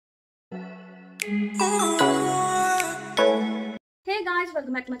Hey guys,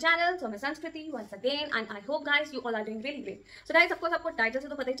 welcome back to my channel, Saumya Sanskriti once again, and I hope guys you all are doing really great. So guys, of course आपको title से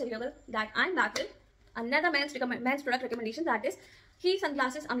तो पता ही चल होगा that I'm back with another men's product recommendation, that is He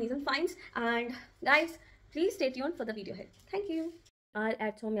Sunglasses Amazing Finds. And guys, please stay tuned for the video here. Thank you. Are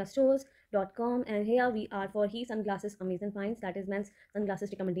at saumyastores.com, and here we are for He Sunglasses Amazing Finds, that is men's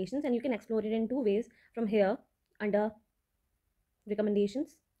sunglasses recommendations, and you can explore it in two ways. From here under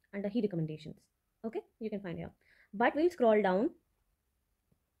recommendations, under He recommendations, okay, you can find here, but we'll scroll down.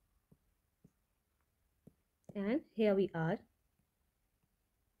 And here we are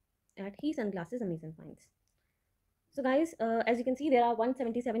at He Sunglasses Amazing Finds. So guys, as you can see, there are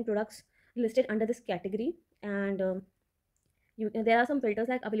 177 products listed under this category, and there are some filters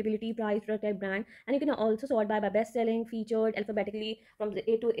like availability, price, product type, brand, and you can also sort by best selling, featured alphabetically from the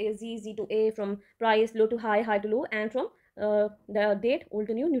A to A, Z to A, from price, low to high, high to low, and from the date, old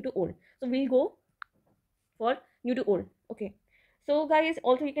to new to old. So we'll go for new to old. Okay, so guys,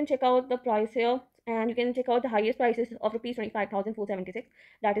 also you can check out the price here, and you can check out the highest prices of rupees 25,476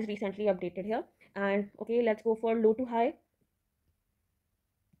 that is recently updated here. And okay, let's go for low to high.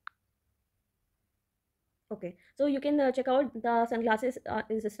 Okay, so you can check out the sunglasses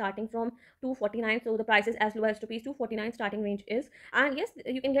is starting from 249, so the price is as low as rupees 249 starting range is. And yes,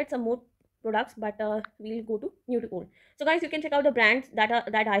 you can get some more products, but we'll go to new to old. So guys, you can check out the brands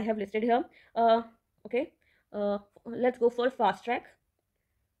that I have listed here. Okay, let's go for Fast Track.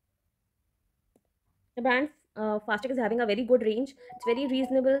 The brand Fast Track is having a very good range. It's very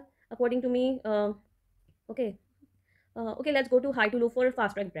reasonable according to me. Okay, okay, let's go to high to low for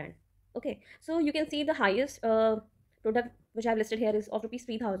Fast Track brand. Okay, so you can see the highest product which I've listed here is of rupees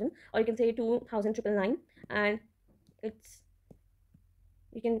 3,000, or you can say 2,999, and it's,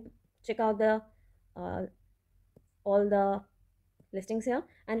 you can check out the all the listings here,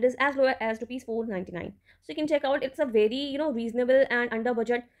 and it is as low as rupees 499. So you can check out, it's a very reasonable and under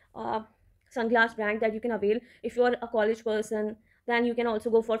budget sunglass brand that you can avail. If you are a college person, then you can also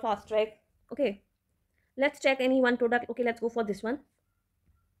go for Fast Track. Okay, let's check any one product. Okay, let's go for this one.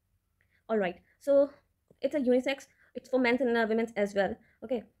 All right, so it's a unisex, it's for men's and women's as well.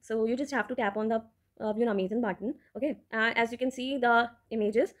 Okay, so you just have to tap on the view Amazon button. Okay, as you can see the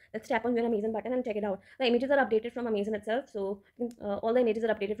images, let's tap on view Amazon button and check it out. The images are updated from Amazon itself, so all the images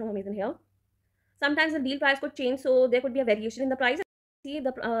are updated from Amazon here. Sometimes the deal price could change, so there could be a variation in the price. See,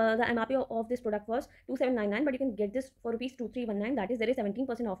 the MRP of this product was 2799, but you can get this for rupees 2319. That is, there is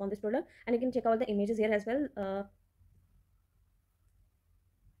 17% off on this product, and you can check out the images here as well.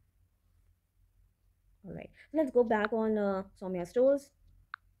 All right, let's go back on Saumya stores.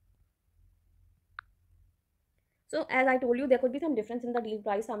 So as I told you, there could be some difference in the deal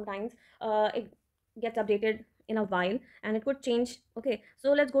price. Sometimes it gets updated in a while, and it could change. Okay,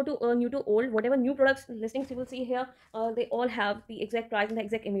 so let's go to new to old. Whatever new products listings you will see here, they all have the exact price and the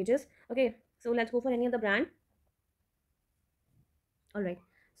exact images. Okay, so let's go for any other brand. All right,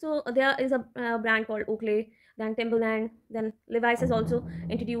 so there is a brand called Oakley, then Timberland, then Levi's has also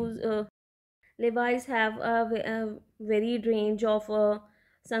introduced. Levi's have a varied range of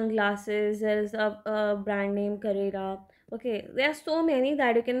sunglasses. There is a brand name Carrera. Okay, there are so many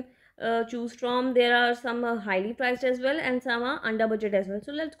that you can choose from. There are some highly priced as well, and some are under budget as well.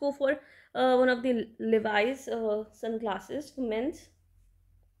 So let's go for one of the Levi's sunglasses for men's.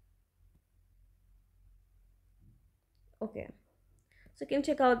 Okay, so you can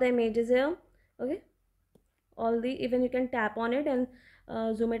check out the images here. Okay, all the, even you can tap on it and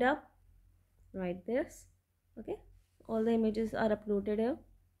zoom it up right this. Okay, all the images are uploaded here.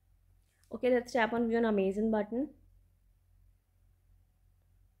 Okay, let's tap on view on Amazon button.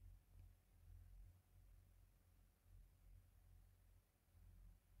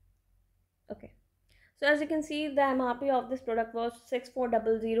 Okay, so as you can see, the MRP of this product was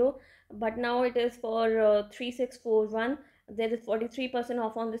 6400, but now it is for 3641. There is 43%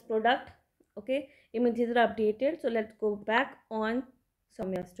 off on this product. Okay, images are updated. So let's go back on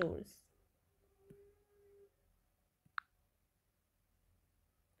Saumya stores.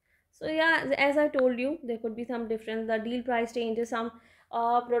 So yeah, as I told you, there could be some difference. The deal price changes. Some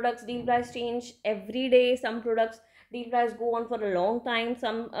products deal price change every day. Some products deal price go on for a long time.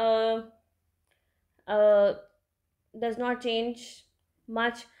 Some uh, does not change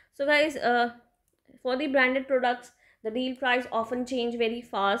much. So guys, for the branded products, the deal price often change very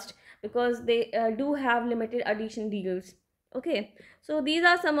fast because they do have limited edition deals. Okay, so these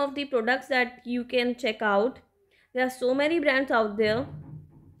are some of the products that you can check out. There are so many brands out there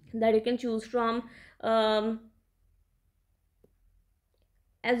that you can choose from.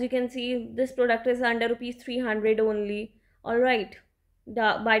 As you can see, this product is under rupees 300 only. All right,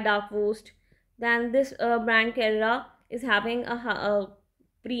 by Dark Post. Then this brand Kerala is having a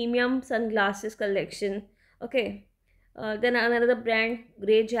premium sunglasses collection. Okay. Then another brand,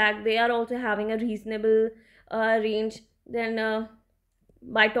 Grey Jack, they are also having a reasonable range. Then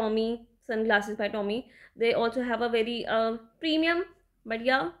by Tommy, sunglasses by Tommy, they also have a very premium, but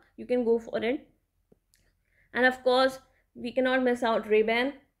yeah, you can go for it. And of course, we cannot miss out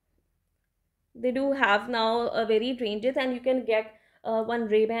Ray-Ban. They do have now a varied ranges, and you can get one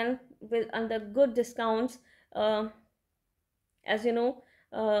Ray-Ban with under good discounts. Uh, as you know,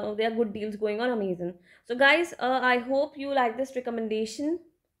 there are good deals going on Amazon. So guys, I hope you like this recommendation.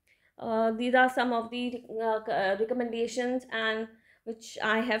 These are some of the recommendations and which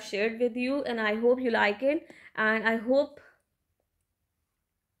I have shared with you, and I hope you like it, and I hope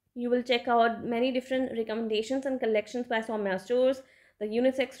you will check out many different recommendations and collections by Saumya Stores, the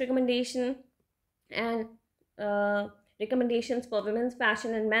unisex recommendation, and uh, recommendations for women's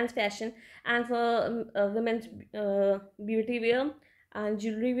fashion and men's fashion, and for women's beauty wear and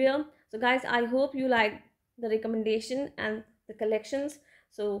jewelry wear. So guys, I hope you like the recommendation and the collections.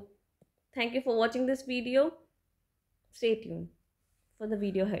 So thank you for watching this video. Stay tuned for the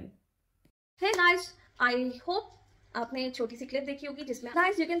video ahead. Hey guys, I hope आपने छोटी सी clip देखी होगी जिसमें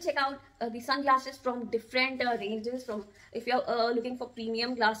guys you can check out the sunglasses from different ranges. From if you're looking for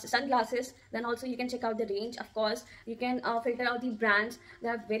premium sunglasses, then also you can check out the range. Of course you can filter out the brands.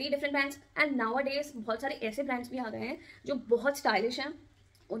 There are very different brands, and nowadays बहुत सारे ऐसे brands भी आ गए हैं जो बहुत stylish हैं.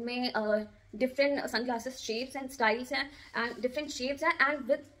 उनमें different sunglasses shapes and styles हैं, and different shapes हैं, and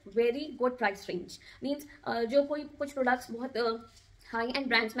with very good price range. Means जो कोई कुछ products बहुत हाई एंड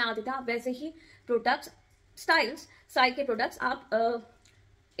ब्रांड्स में आते थे, आप वैसे ही प्रोडक्ट्स स्टाइल के प्रोडक्ट्स आप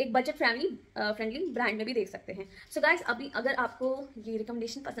एक बजट फ्रेंडली ब्रांड में भी देख सकते हैं. सो गाइज, अभी अगर आपको ये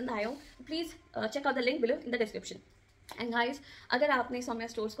रिकमेंडेशन पसंद आया हो, please check out the link below in the description. And guys, अगर आपने सौम्या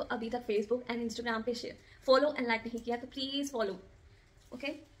स्टोर्स को अभी तक फेसबुक एंड इंस्टाग्राम पे फॉलो एंड लाइक नहीं किया तो please follow.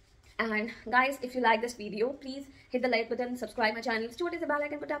 Okay. And guys, if you like this video, please hit the like button, subscribe my channel, छोटे से बेल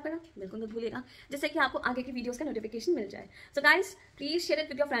आइकन को टैप करना बिल्कुल मत भूलिएगा, जिससे कि आपको आगे की वीडियोस का नोटिफिकेशन मिल जाए. So guys, please share it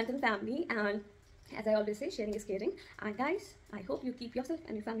with your friends and family, and as I always say, sharing is caring. And guys, I hope you keep yourself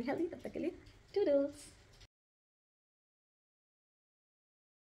and your family healthy. तब तक के लिए toodles.